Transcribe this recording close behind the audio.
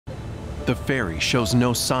The ferry shows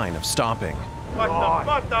no sign of stopping.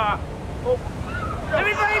 What the? Oh.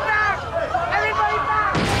 Everybody back! Everybody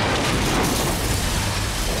back!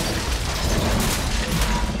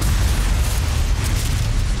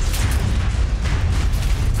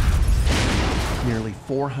 Nearly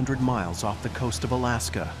 400 miles off the coast of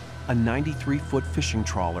Alaska, a 93-foot fishing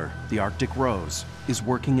trawler, the Arctic Rose, is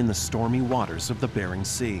working in the stormy waters of the Bering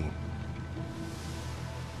Sea.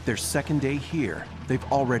 Their second day here, they've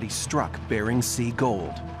already struck Bering Sea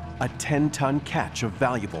gold, a 10-ton catch of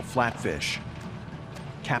valuable flatfish.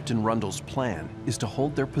 Captain Rundle's plan is to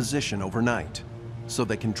hold their position overnight, so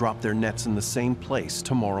they can drop their nets in the same place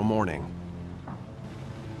tomorrow morning.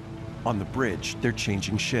 On the bridge, they're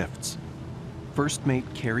changing shifts. First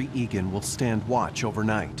Mate Kerry Egan will stand watch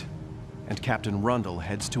overnight, and Captain Rundle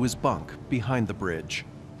heads to his bunk behind the bridge.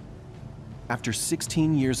 After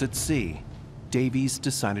 16 years at sea, Davies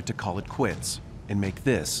decided to call it quits and make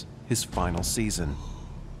this his final season.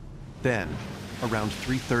 Then, around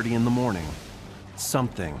 3:30 in the morning,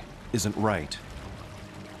 something isn't right.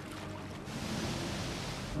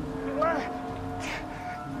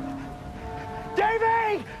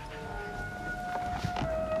 Davey!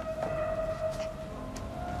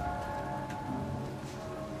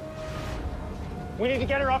 We need to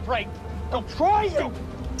get her upright. I'll try you.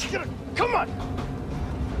 Come on.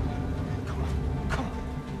 Come on.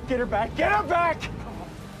 Get her back. Get her back.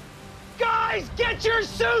 Guys, get your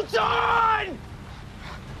suits on!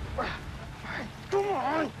 Come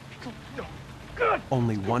on. Good.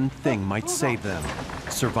 Only one thing might save them: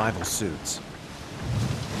 survival suits.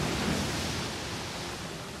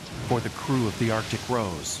 For the crew of the Arctic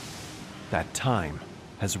Rose, that time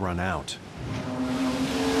has run out.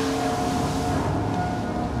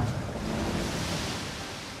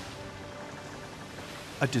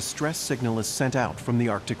 A distress signal is sent out from the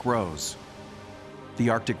Arctic Rose.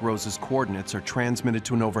 The Arctic Rose's coordinates are transmitted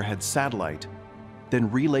to an overhead satellite,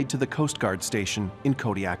 then relayed to the Coast Guard station in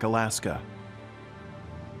Kodiak, Alaska.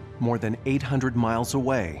 More than 800 miles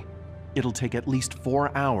away, it'll take at least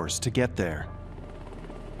 4 hours to get there.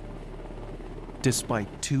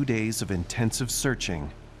 Despite 2 days of intensive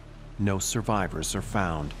searching, no survivors are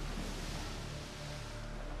found.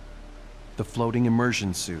 The floating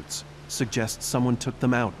immersion suits suggest someone took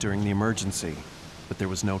them out during the emergency, but there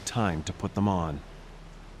was no time to put them on.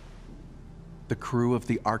 The crew of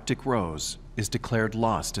the Arctic Rose is declared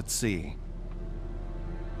lost at sea.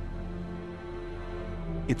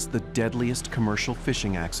 It's the deadliest commercial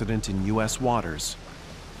fishing accident in U.S. waters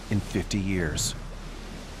in 50 years.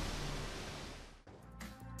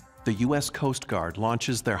 The U.S. Coast Guard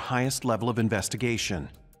launches their highest level of investigation.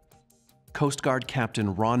 Coast Guard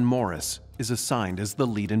Captain Ron Morris is assigned as the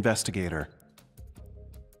lead investigator.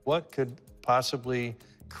 What could possibly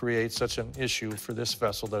create such an issue for this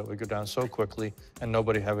vessel that it would go down so quickly and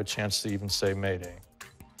nobody have a chance to even say Mayday?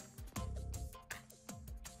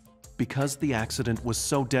 Because the accident was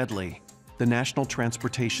so deadly, the National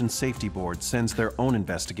Transportation Safety Board sends their own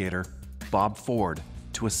investigator, Bob Ford,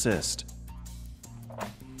 to assist.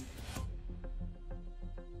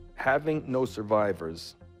 Having no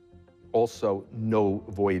survivors, also no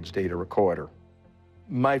voyage data recorder.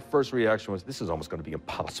 My first reaction was, this is almost going to be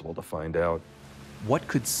impossible to find out. What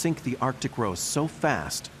could sink the Arctic Rose so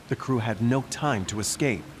fast the crew had no time to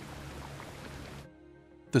escape?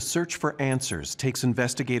 The search for answers takes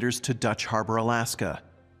investigators to Dutch Harbor, Alaska,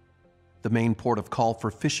 the main port of call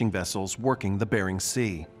for fishing vessels working the Bering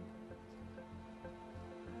Sea.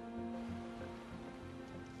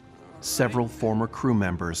 Several former crew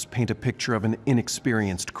members paint a picture of an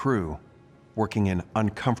inexperienced crew working in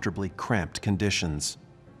uncomfortably cramped conditions.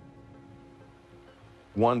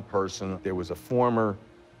 One person, there was a former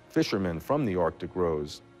fisherman from the Arctic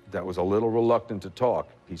Rose that was a little reluctant to talk.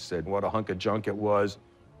 He said what a hunk of junk it was.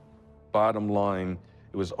 Bottom line,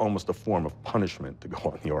 it was almost a form of punishment to go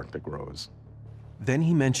on the Arctic Rose. Then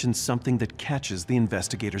he mentions something that catches the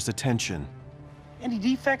investigators' attention. Any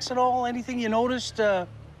defects at all? Anything you noticed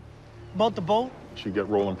about the boat? She get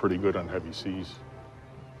rolling pretty good on heavy seas.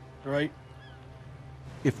 Right.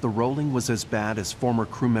 If the rolling was as bad as former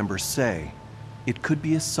crew members say, it could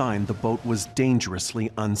be a sign the boat was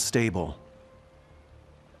dangerously unstable.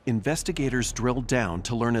 Investigators drill down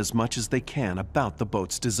to learn as much as they can about the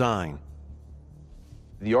boat's design.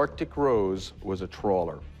 The Arctic Rose was a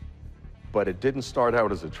trawler, but it didn't start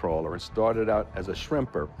out as a trawler. It started out as a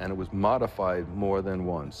shrimper, and it was modified more than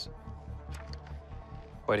once.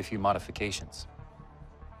 Quite a few modifications.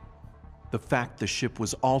 The fact the ship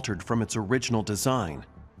was altered from its original design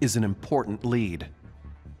is an important lead.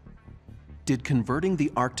 Did converting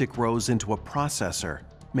the Arctic Rose into a processor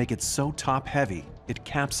make it so top-heavy it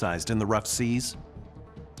capsized in the rough seas?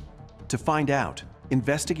 To find out,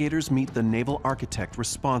 investigators meet the naval architect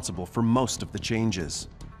responsible for most of the changes.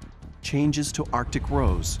 Changes to Arctic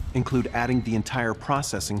Rose include adding the entire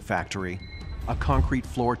processing factory, a concrete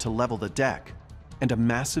floor to level the deck, and a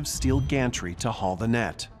massive steel gantry to haul the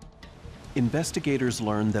net. Investigators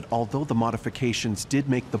learned that although the modifications did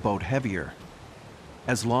make the boat heavier,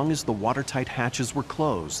 as long as the watertight hatches were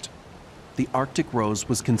closed, the Arctic Rose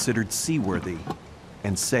was considered seaworthy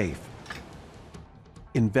and safe.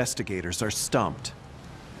 Investigators are stumped.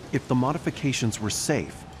 If the modifications were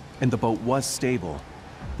safe and the boat was stable,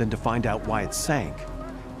 then to find out why it sank,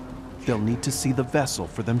 they'll need to see the vessel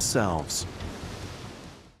for themselves.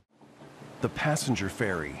 The passenger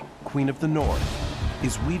ferry, Queen of the North,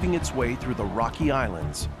 is weaving its way through the rocky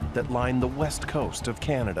islands that line the west coast of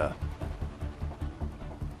Canada.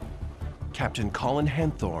 Captain Colin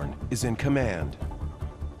Henthorne is in command.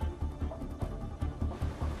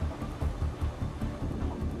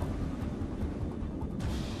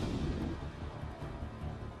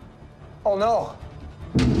 Oh no!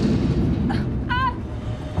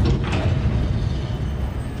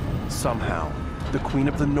 Somehow, the Queen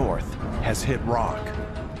of the North has hit rock.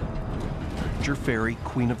 Passenger ferry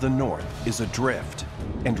Queen of the North is adrift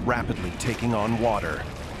and rapidly taking on water.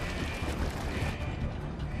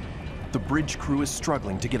 The bridge crew is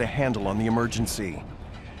struggling to get a handle on the emergency,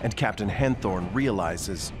 and Captain Henthorne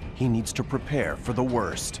realizes he needs to prepare for the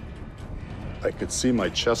worst. I could see my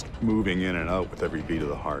chest moving in and out with every beat of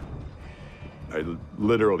the heart. I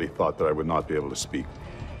literally thought that I would not be able to speak.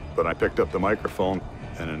 But I picked up the microphone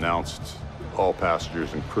and announced all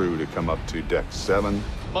passengers and crew to come up to deck 7.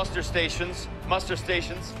 Muster stations, muster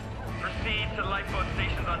stations. Proceed to lifeboat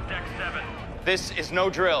stations on deck 7. This is no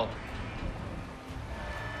drill.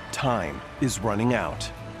 Time is running out.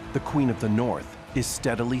 The Queen of the North is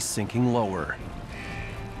steadily sinking lower.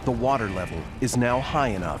 The water level is now high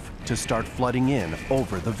enough to start flooding in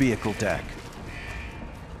over the vehicle deck.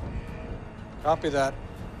 Copy that.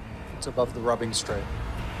 It's above the rubbing strake.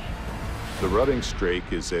 The rubbing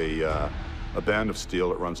strake is a band of steel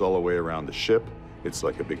that runs all the way around the ship. It's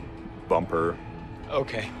like a big bumper.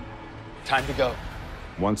 Okay, time to go.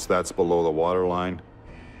 Once that's below the waterline,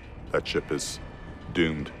 that ship is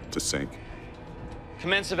doomed to sink.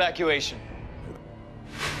 Commence evacuation.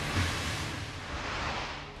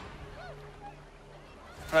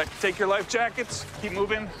 All right, take your life jackets, keep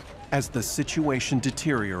moving. As the situation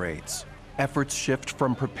deteriorates, efforts shift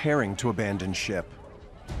from preparing to abandon ship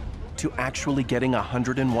to actually getting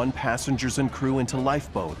 101 passengers and crew into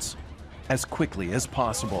lifeboats as quickly as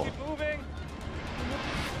possible. Keep moving.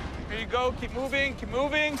 Here you go, keep moving, keep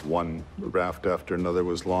moving. One raft after another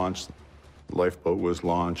was launched. The lifeboat was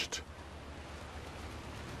launched.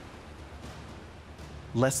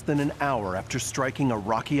 Less than an hour after striking a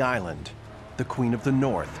rocky island, the Queen of the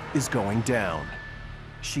North is going down.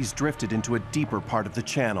 She's drifted into a deeper part of the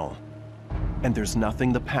channel, and there's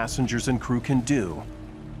nothing the passengers and crew can do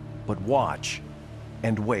but watch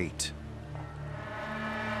and wait.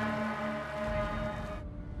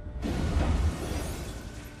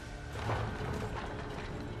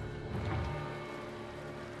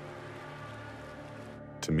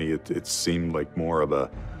 To me, it seemed like more of a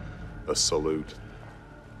salute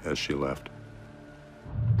as she left.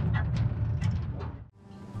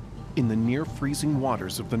 In the near-freezing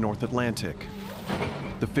waters of the North Atlantic,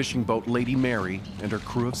 the fishing boat Lady Mary and her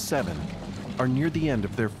crew of 7 are near the end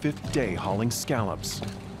of their 5th day hauling scallops.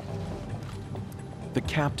 The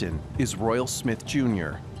captain is Royal Smith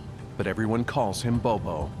Jr., but everyone calls him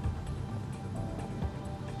Bobo.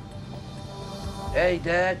 Hey,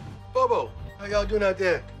 Dad. Bobo, how y'all doing out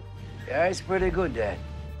there? Yeah, it's pretty good, Dad.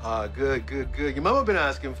 Good. Your mama been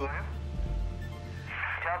asking for you.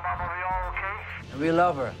 Tell Mama we all okay? We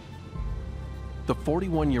love her. The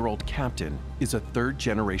 41-year-old captain is a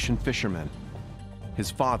 3rd-generation fisherman. His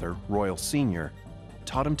father, Royal Sr.,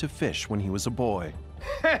 taught him to fish when he was a boy.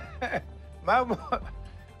 My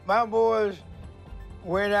boys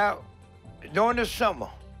went out during the summer.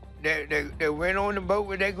 They went on the boat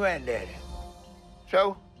with their granddaddy.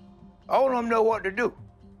 So, all of them know what to do.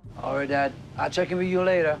 All right, Dad. I'll check in with you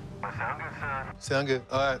later. Sound good, son. Sound good.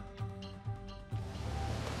 All right.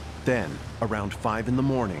 Then, around 5 in the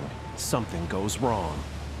morning, something goes wrong.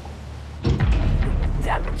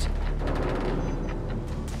 Damn it.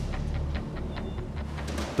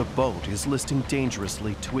 The boat is listing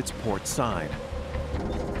dangerously to its port side.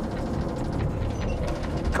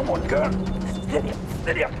 Come on, girl.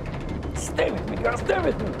 Steady up. Stay with me, girl. Stay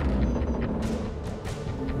with me.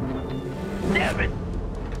 Damn it.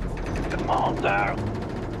 Come on, girl.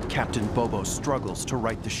 Captain Bobo struggles to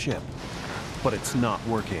right the ship. but it's not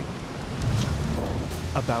working.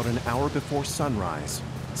 About an hour before sunrise,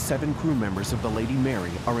 7 crew members of the Lady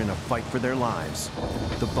Mary are in a fight for their lives.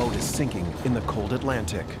 The boat is sinking in the cold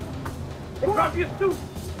Atlantic. Drop your suit!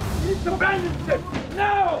 It's abandoned ship!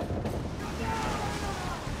 Now!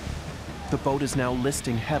 The boat is now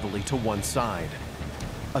listing heavily to one side.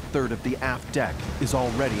 A third of the aft deck is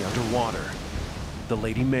already underwater. The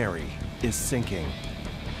Lady Mary is sinking.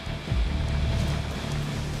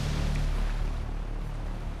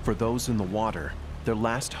 For those in the water, their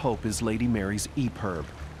last hope is Lady Mary's EPIRB,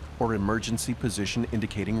 or Emergency Position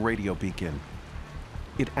Indicating Radio Beacon.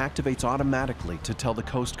 It activates automatically to tell the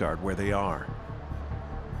Coast Guard where they are.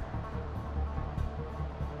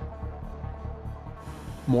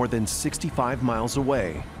 More than 65 miles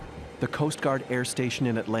away, the Coast Guard Air Station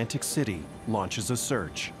in Atlantic City launches a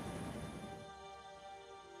search.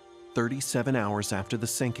 37 hours after the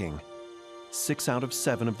sinking, 6 out of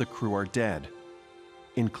 7 of the crew are dead,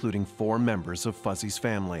 including 4 members of Fuzzy's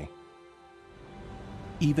family.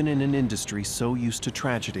 Even in an industry so used to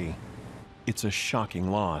tragedy, it's a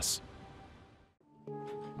shocking loss.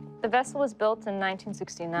 The vessel was built in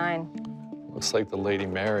 1969. Looks like the Lady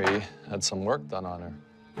Mary had some work done on her.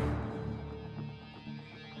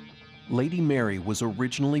 Lady Mary was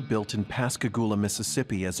originally built in Pascagoula,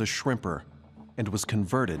 Mississippi as a shrimper and was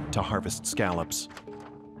converted to harvest scallops.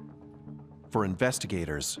 For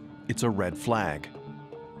investigators, it's a red flag.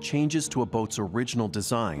 Changes to a boat's original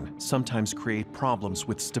design sometimes create problems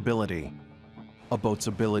with stability, a boat's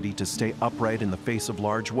ability to stay upright in the face of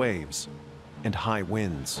large waves and high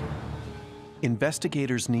winds.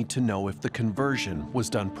 Investigators need to know if the conversion was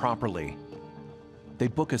done properly. They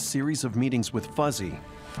book a series of meetings with Fuzzy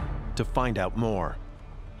to find out more.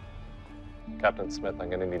 Captain Smith, I'm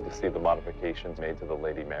going to need to see the modifications made to the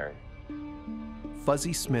Lady Mary.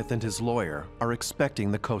 Fuzzy Smith and his lawyer are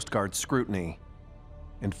expecting the Coast Guard scrutiny,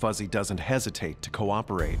 and Fuzzy doesn't hesitate to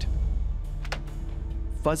cooperate.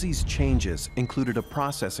 Fuzzy's changes included a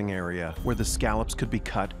processing area where the scallops could be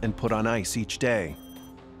cut and put on ice each day,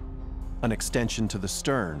 an extension to the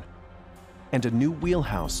stern, and a new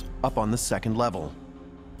wheelhouse up on the second level.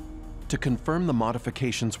 To confirm the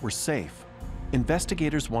modifications were safe,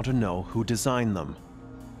 investigators want to know who designed them.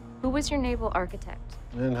 Who was your naval architect?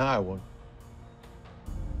 I didn't hire one.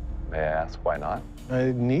 May I ask why not? I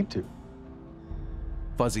didn't need to.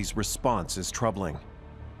 Fuzzy's response is troubling.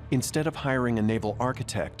 Instead of hiring a naval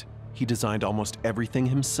architect, he designed almost everything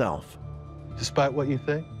himself. Despite what you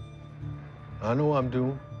think, I know what I'm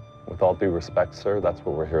doing. With all due respect, sir, that's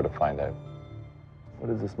what we're here to find out.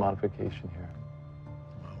 What is this modification here?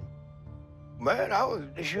 Man, I was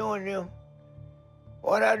showing them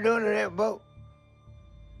what I done to that boat.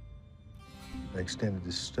 I extended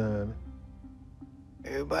the stern.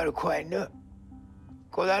 Everybody quieten up,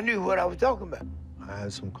 because I knew what I was talking about. I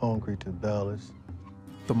had some concrete to ballast.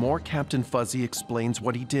 The more Captain Fuzzy explains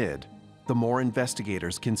what he did, the more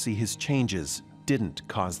investigators can see his changes didn't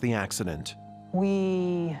cause the accident.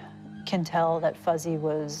 We can tell that Fuzzy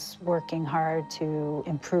was working hard to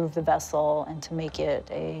improve the vessel and to make it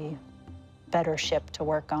a better ship to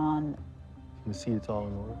work on. You see it's all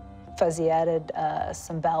in order. Fuzzy added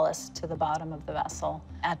some ballast to the bottom of the vessel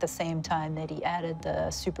at the same time that he added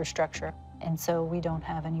the superstructure. And so we don't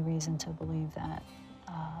have any reason to believe that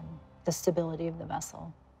the stability of the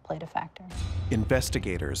vessel played a factor.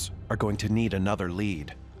 Investigators are going to need another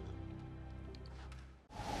lead.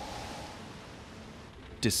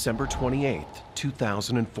 December 28th,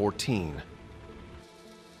 2014.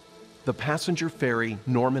 The passenger ferry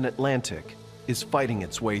Norman Atlantic is fighting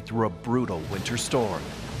its way through a brutal winter storm.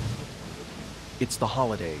 It's the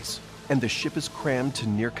holidays, and the ship is crammed to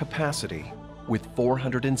near capacity with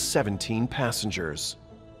 417 passengers.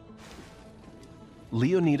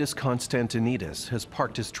 Leonidas Konstantinidis has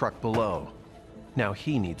parked his truck below. Now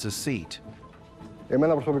he needs a seat. I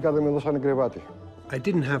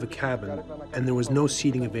didn't have a cabin, and there was no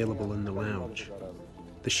seating available in the lounge.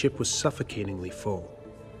 The ship was suffocatingly full.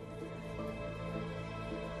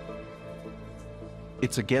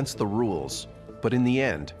 It's against the rules, but in the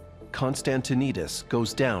end, Konstantinidis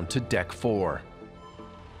goes down to deck 4.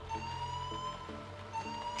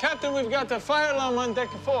 Captain, we've got the fire alarm on deck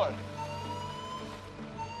 4.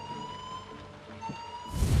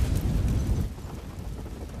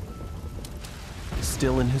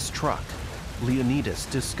 Still in his truck, Leonidas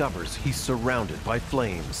discovers he's surrounded by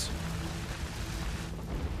flames.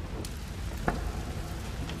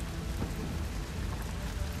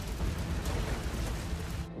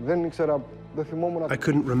 I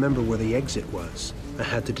couldn't remember where the exit was. I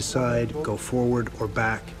had to decide, go forward or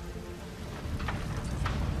back.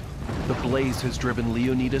 The blaze has driven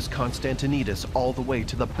Leonidas Constantinides all the way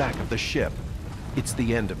to the back of the ship. It's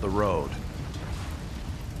the end of the road.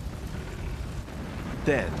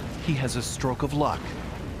 Then, he has a stroke of luck.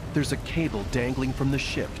 There's a cable dangling from the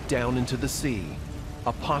ship down into the sea.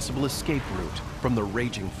 A possible escape route from the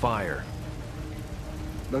raging fire.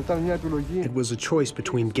 It was a choice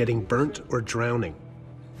between getting burnt or drowning.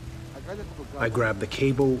 I grabbed the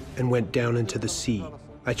cable and went down into the sea.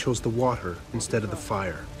 I chose the water instead of the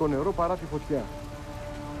fire.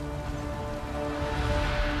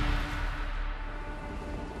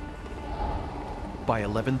 By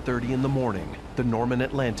 11:30 in the morning, the Norman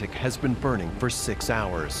Atlantic has been burning for 6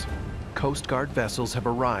 hours. Coast Guard vessels have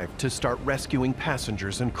arrived to start rescuing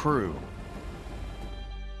passengers and crew.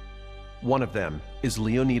 One of them is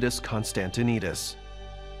Leonidas Constantinides,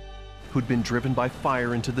 who'd been driven by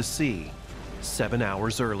fire into the sea 7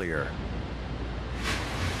 hours earlier.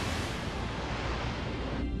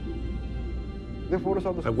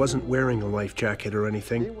 I wasn't wearing a life jacket or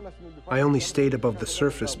anything. I only stayed above the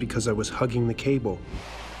surface because I was hugging the cable.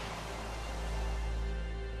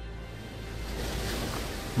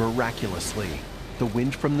 Miraculously, the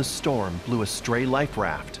wind from the storm blew a stray life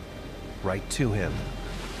raft right to him.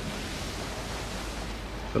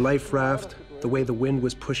 The life raft, the way the wind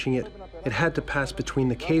was pushing it, it had to pass between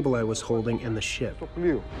the cable I was holding and the ship.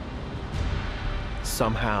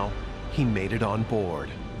 Somehow, he made it on board.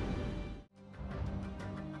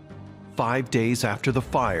 5 days after the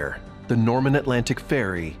fire, the Norman Atlantic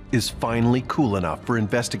ferry is finally cool enough for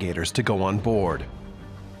investigators to go on board.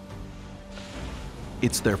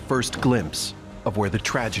 It's their first glimpse of where the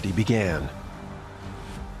tragedy began.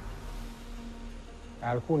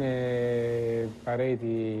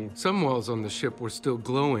 Some walls on the ship were still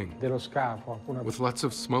glowing, with lots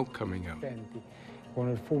of smoke coming out.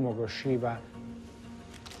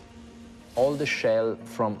 All the shell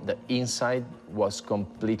from the inside was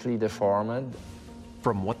completely deformed.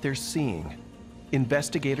 From what they're seeing,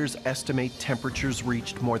 investigators estimate temperatures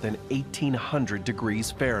reached more than 1,800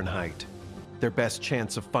 degrees Fahrenheit. Their best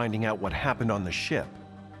chance of finding out what happened on the ship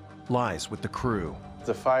lies with the crew.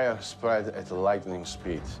 The fire spread at lightning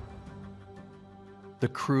speed. The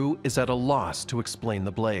crew is at a loss to explain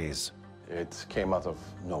the blaze. It came out of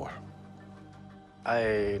nowhere.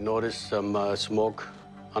 I noticed some smoke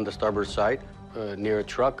on the starboard side, near a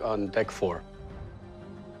truck on deck 4.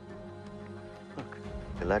 Look,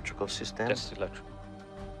 electrical systems? Yes, electrical.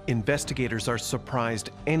 Investigators are surprised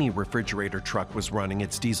any refrigerator truck was running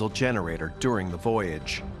its diesel generator during the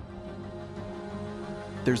voyage.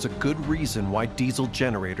 There's a good reason why diesel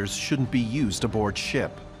generators shouldn't be used aboard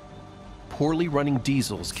ship. Poorly running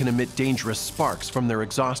diesels can emit dangerous sparks from their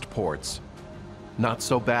exhaust ports. Not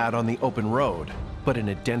so bad on the open road, but in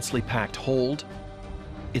a densely packed hold,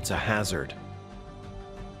 it's a hazard.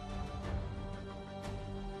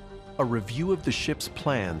 A review of the ship's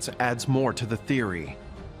plans adds more to the theory.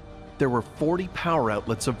 There were 40 power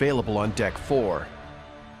outlets available on deck 4,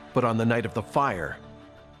 but on the night of the fire,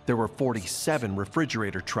 there were 47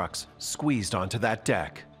 refrigerator trucks squeezed onto that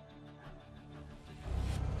deck.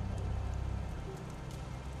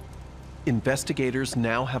 Investigators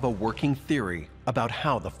now have a working theory about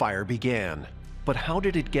how the fire began. But how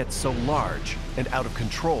did it get so large and out of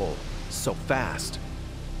control so fast?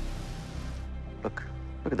 Look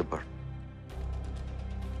at the burn.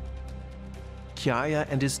 Kiaya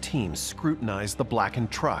and his team scrutinize the blackened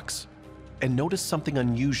trucks and notice something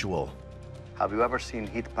unusual. Have you ever seen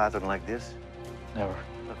heat pattern like this? Never.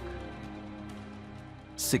 Look.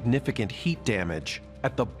 Significant heat damage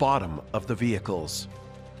at the bottom of the vehicles.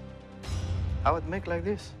 How it make like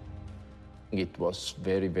this? It was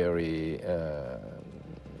very, very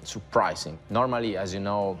surprising. Normally, as you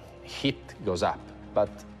know, heat goes up, but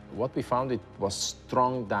what we found, it was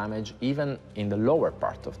strong damage even in the lower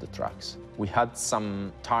part of the trucks. We had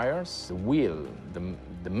some tires, the wheel,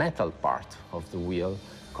 the metal part of the wheel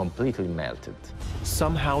completely melted.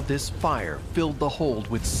 Somehow this fire filled the hold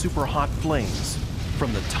with super hot flames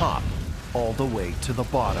from the top all the way to the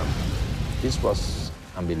bottom. This was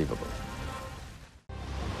unbelievable.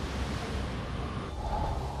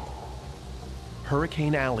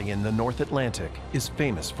 Hurricane Alley in the North Atlantic is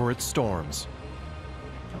famous for its storms.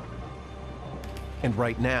 And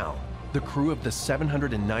right now, the crew of the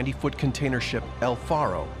 790-foot container ship El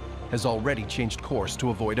Faro has already changed course to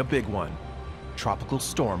avoid a big one, Tropical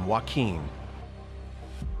Storm Joaquin.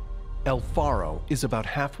 El Faro is about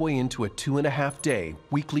halfway into a 2.5-day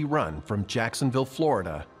weekly run from Jacksonville,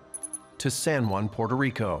 Florida to San Juan, Puerto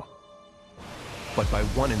Rico. But by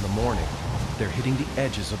 1 in the morning, they're hitting the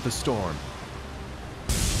edges of the storm.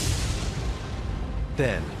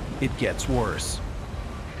 Then it gets worse.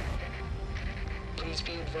 Please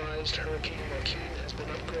be advised, Hurricane Joaquin has been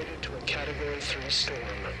upgraded to a Category 3 storm.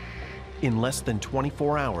 In less than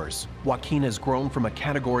 24 hours, Joaquin has grown from a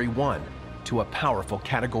Category 1 to a powerful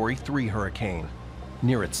Category 3 hurricane.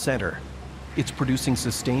 Near its center, it's producing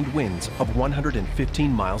sustained winds of 115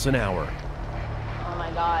 miles an hour. Oh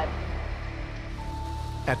my God.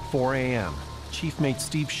 At 4 a.m., Chief Mate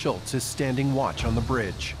Steve Schultz is standing watch on the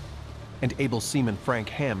bridge, and able seaman Frank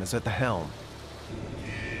Ham is at the helm.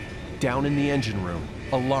 Down in the engine room,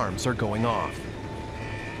 alarms are going off.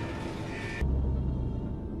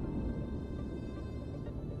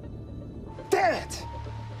 Damn it!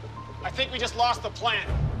 I think we just lost the plant.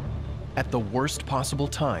 At the worst possible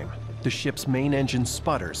time, the ship's main engine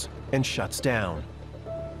sputters and shuts down.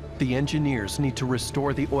 The engineers need to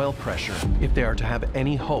restore the oil pressure if they are to have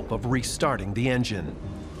any hope of restarting the engine.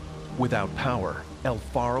 Without power, El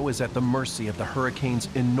Faro is at the mercy of the hurricane's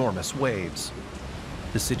enormous waves.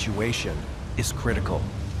 The situation is critical.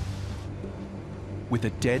 With a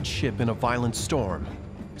dead ship in a violent storm,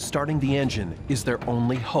 starting the engine is their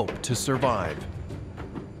only hope to survive.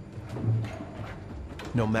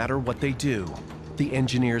 No matter what they do, the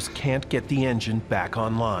engineers can't get the engine back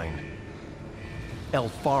online. El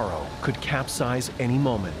Faro could capsize any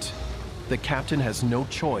moment. The captain has no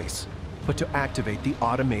choice but to activate the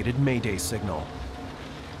automated Mayday signal.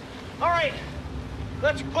 All right,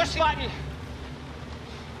 let's push button.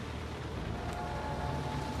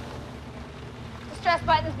 Distress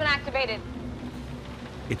button has been activated.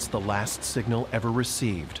 It's the last signal ever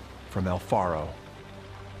received from El Faro.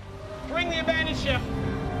 Bring the abandoned ship.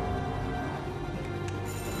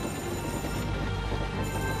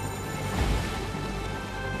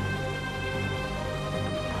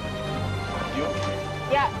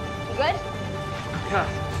 Yeah, you good? Yeah.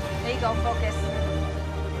 There you go, focus.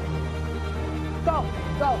 Go,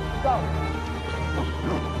 go, go.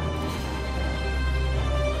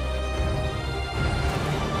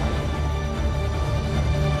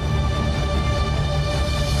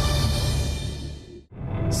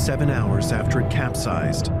 Seven hours after it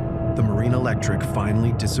capsized, the Marine Electric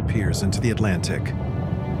finally disappears into the Atlantic.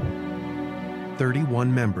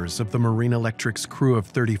 31 members of the Marine Electric's crew of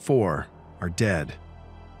 34 are dead,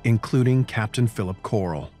 including Captain Philip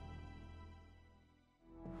Coral.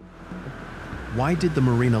 Why did the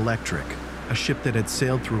Marine Electric, a ship that had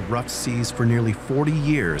sailed through rough seas for nearly 40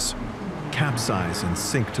 years, capsize and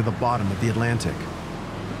sink to the bottom of the Atlantic?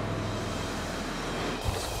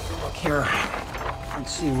 Look here.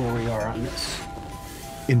 Let's see where we are on this.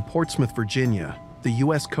 In Portsmouth, Virginia, the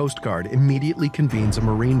U.S. Coast Guard immediately convenes a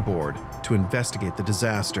Marine board to investigate the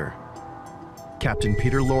disaster. Captain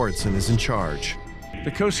Peter Lauritsen is in charge. The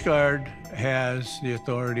Coast Guard has the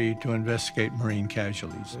authority to investigate marine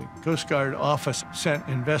casualties. The Coast Guard office sent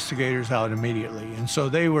investigators out immediately, and so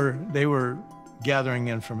they were gathering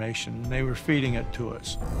information, and they were feeding it to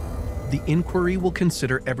us. The inquiry will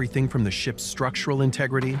consider everything from the ship's structural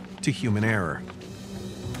integrity to human error.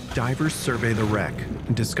 Divers survey the wreck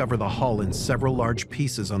and discover the hull in several large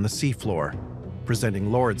pieces on the seafloor,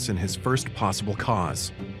 presenting Lauritsen his first possible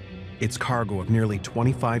cause: its cargo of nearly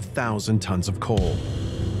 25,000 tons of coal.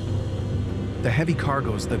 The heavy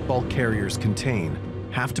cargoes that bulk carriers contain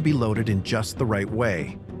have to be loaded in just the right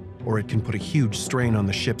way, or it can put a huge strain on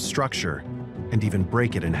the ship's structure and even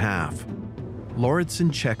break it in half.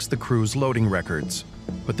 Lauritsen checks the crew's loading records,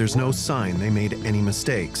 but there's no sign they made any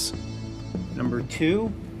mistakes. Number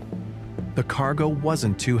 2. The cargo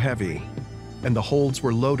wasn't too heavy, and the holds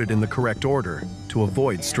were loaded in the correct order to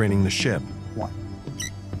avoid straining the ship. 1.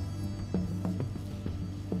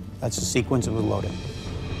 That's the sequence of the loading.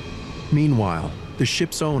 Meanwhile, the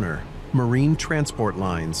ship's owner, Marine Transport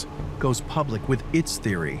Lines, goes public with its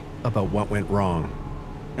theory about what went wrong.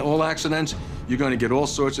 In all accidents, you're going to get all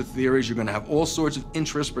sorts of theories. You're going to have all sorts of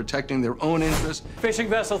interests protecting their own interests. Fishing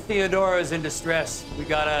vessel Theodora is in distress. We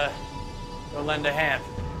gotta go lend a hand.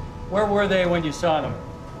 Where were they when you saw them?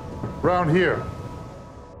 Around here.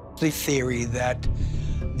 The theory that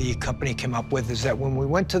the company came up with is that when we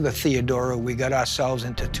went to the Theodora, we got ourselves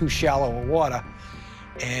into too shallow a water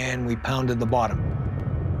and we pounded the bottom.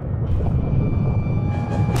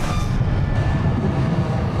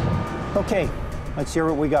 Okay, let's hear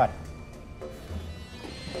what we got.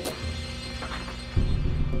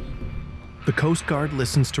 The Coast Guard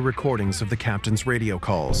listens to recordings of the captain's radio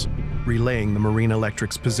calls, relaying the Marine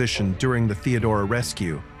Electric's position during the Theodora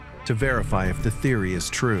rescue to verify if the theory is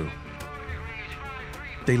true.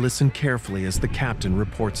 They listen carefully as the captain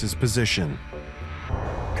reports his position.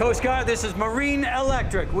 Coast Guard, this is Marine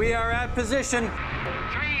Electric. We are at position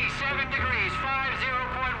 37 degrees,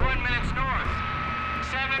 50.1 minutes north.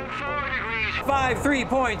 74 degrees,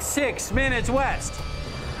 3.6 minutes west.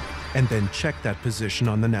 And then check that position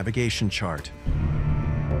on the navigation chart.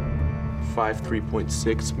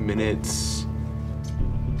 3.6 minutes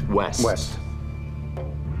west. West.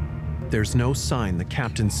 There's no sign the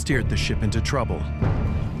captain steered the ship into trouble.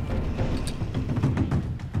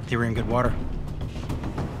 They were in good water.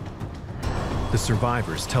 The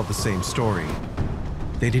survivors tell the same story.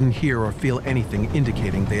 They didn't hear or feel anything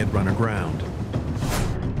indicating they had run aground.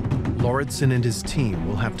 Lauritsen and his team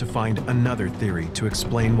will have to find another theory to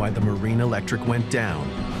explain why the Marine Electric went down,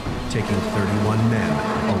 taking 31 men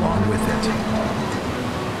along with it.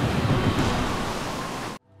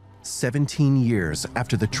 17 years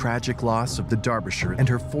after the tragic loss of the Derbyshire and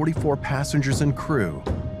her 44 passengers and crew,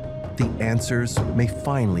 the answers may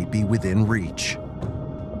finally be within reach.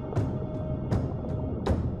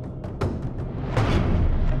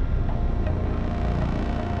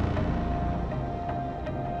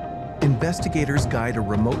 Investigators guide a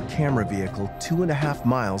remote camera vehicle 2.5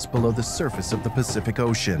 miles below the surface of the Pacific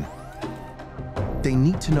Ocean. They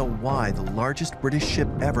need to know why the largest British ship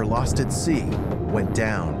ever lost at sea went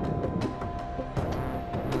down.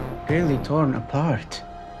 Barely torn apart.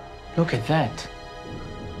 Look at that.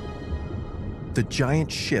 The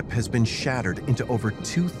giant ship has been shattered into over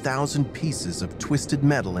 2,000 pieces of twisted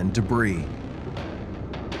metal and debris.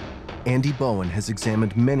 Andy Bowen has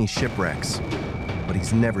examined many shipwrecks, but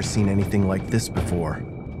he's never seen anything like this before.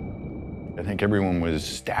 I think everyone was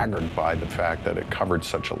staggered by the fact that it covered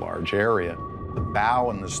such a large area. The bow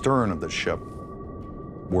and the stern of the ship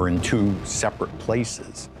were in two separate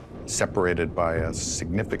places, separated by a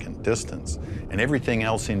significant distance. And everything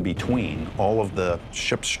else in between, all of the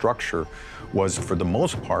ship's structure, was for the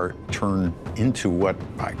most part turned into what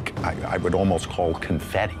I would almost call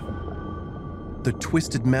confetti. The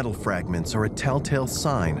twisted metal fragments are a telltale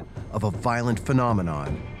sign of a violent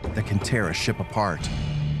phenomenon that can tear a ship apart.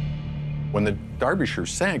 When the Derbyshire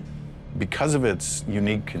sank, because of its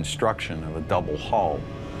unique construction of a double hull,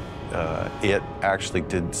 it actually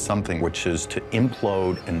did something which is to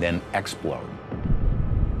implode and then explode.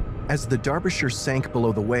 As the Derbyshire sank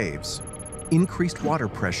below the waves, increased water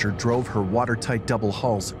pressure drove her watertight double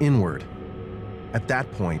hulls inward. At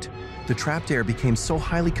that point, the trapped air became so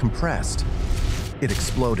highly compressed, it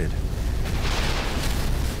exploded.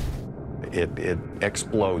 It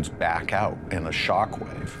explodes back out in a shock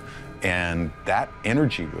wave. And that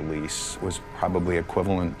energy release was probably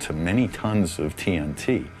equivalent to many tons of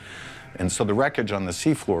TNT. And so the wreckage on the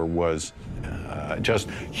seafloor was just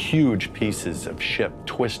huge pieces of ship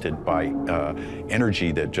twisted by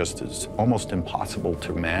energy that just is almost impossible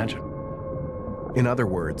to imagine. In other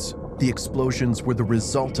words, the explosions were the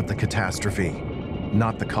result of the catastrophe,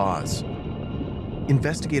 not the cause.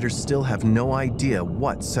 Investigators still have no idea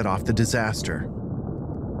what set off the disaster.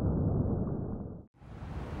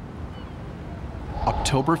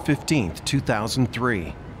 October 15th,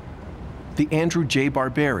 2003. The Andrew J.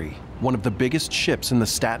 Barberi, one of the biggest ships in the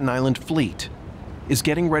Staten Island fleet, is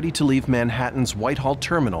getting ready to leave Manhattan's Whitehall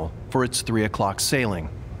terminal for its 3 o'clock sailing.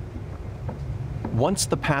 Once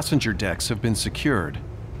the passenger decks have been secured,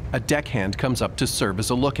 a deckhand comes up to serve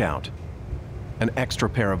as a lookout, an extra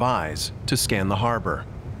pair of eyes to scan the harbor.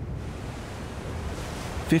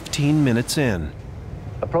 15 minutes in.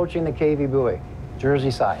 Approaching the KV buoy, Jersey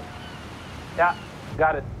side. Yeah,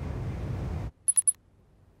 got it.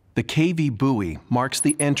 The KV buoy marks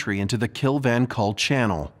the entry into the Kill Van Kull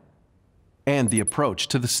Channel and the approach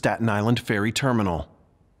to the Staten Island ferry terminal.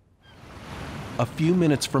 A few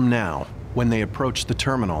minutes from now, when they approach the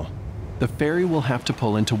terminal, the ferry will have to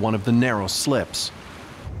pull into one of the narrow slips.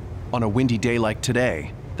 On a windy day like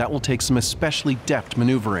today, that will take some especially deft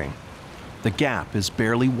maneuvering. The gap is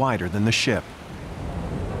barely wider than the ship.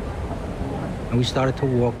 And we started to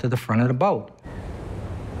walk to the front of the boat.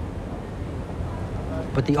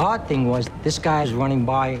 But the odd thing was, this guy was running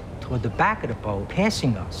by toward the back of the boat,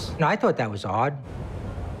 passing us. And I thought that was odd.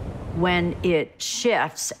 When it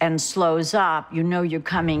shifts and slows up, you know you're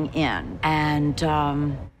coming in. And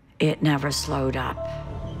it never slowed up.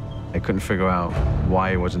 I couldn't figure out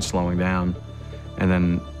why it wasn't slowing down. And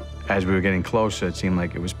then as we were getting closer, it seemed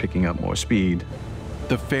like it was picking up more speed.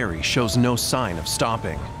 The ferry shows no sign of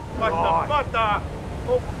stopping. Everybody back!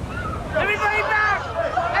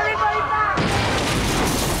 Everybody back!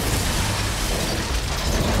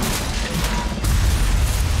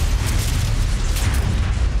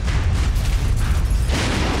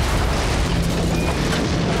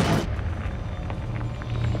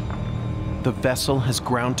 The vessel has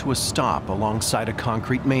ground to a stop alongside a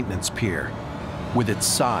concrete maintenance pier, with its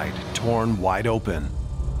side torn wide open.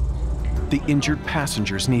 The injured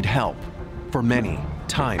passengers need help. For many,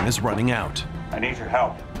 time is running out. I need your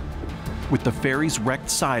help. With the ferry's wrecked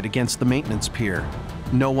side against the maintenance pier,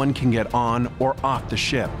 no one can get on or off the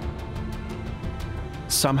ship.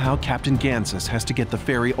 Somehow, Captain Gansas has to get the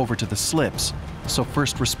ferry over to the slips so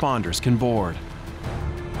first responders can board.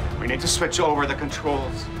 We need to switch over the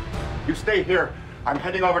controls. You stay here. I'm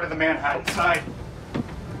heading over to the Manhattan side.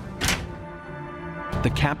 The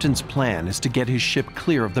captain's plan is to get his ship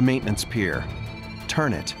clear of the maintenance pier,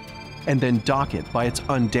 turn it, and then dock it by its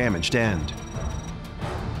undamaged end.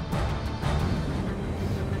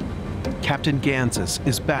 Captain Gansas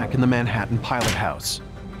is back in the Manhattan pilot house,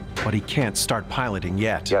 but he can't start piloting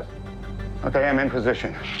yet. Yes. Okay, I'm in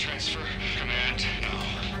position. Transfer command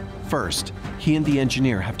now. First, he and the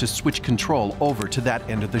engineer have to switch control over to that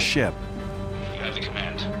end of the ship. You have the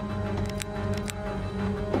command.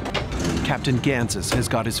 Captain Gansas has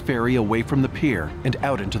got his ferry away from the pier and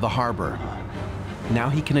out into the harbor. Now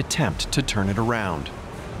he can attempt to turn it around.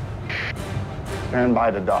 Stand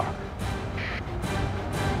by the dock.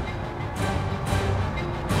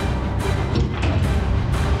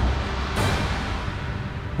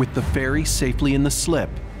 With the ferry safely in the slip,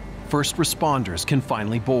 first responders can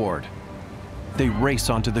finally board. They race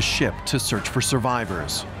onto the ship to search for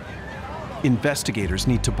survivors. Investigators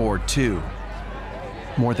need to board too.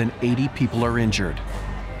 More than 80 people are injured,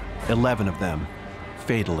 11 of them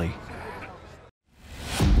fatally.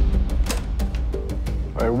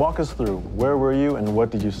 All right, walk us through. Where were you and what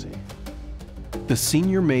did you see? The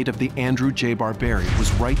senior mate of the Andrew J. Barberry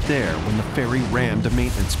was right there when the ferry rammed a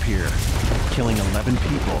maintenance pier, killing 11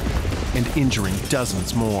 people and injuring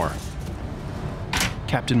dozens more.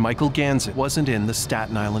 Captain Michael Gansett wasn't in the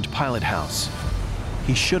Staten Island pilot house.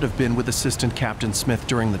 He should have been with Assistant Captain Smith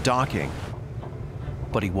during the docking,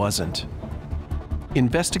 but he wasn't.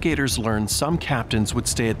 Investigators learned some captains would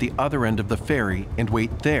stay at the other end of the ferry and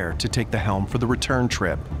wait there to take the helm for the return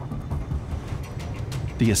trip.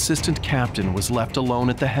 The assistant captain was left alone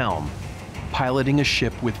at the helm, piloting a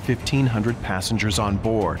ship with 1,500 passengers on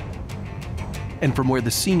board. And from where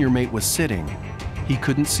the senior mate was sitting, he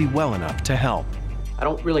couldn't see well enough to help. I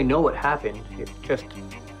don't really know what happened. It just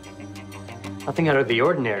nothing out of the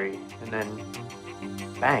ordinary, and then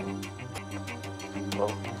bang.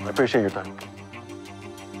 Well, I appreciate your time.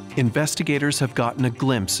 Investigators have gotten a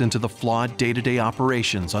glimpse into the flawed day-to-day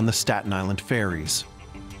operations on the Staten Island ferries.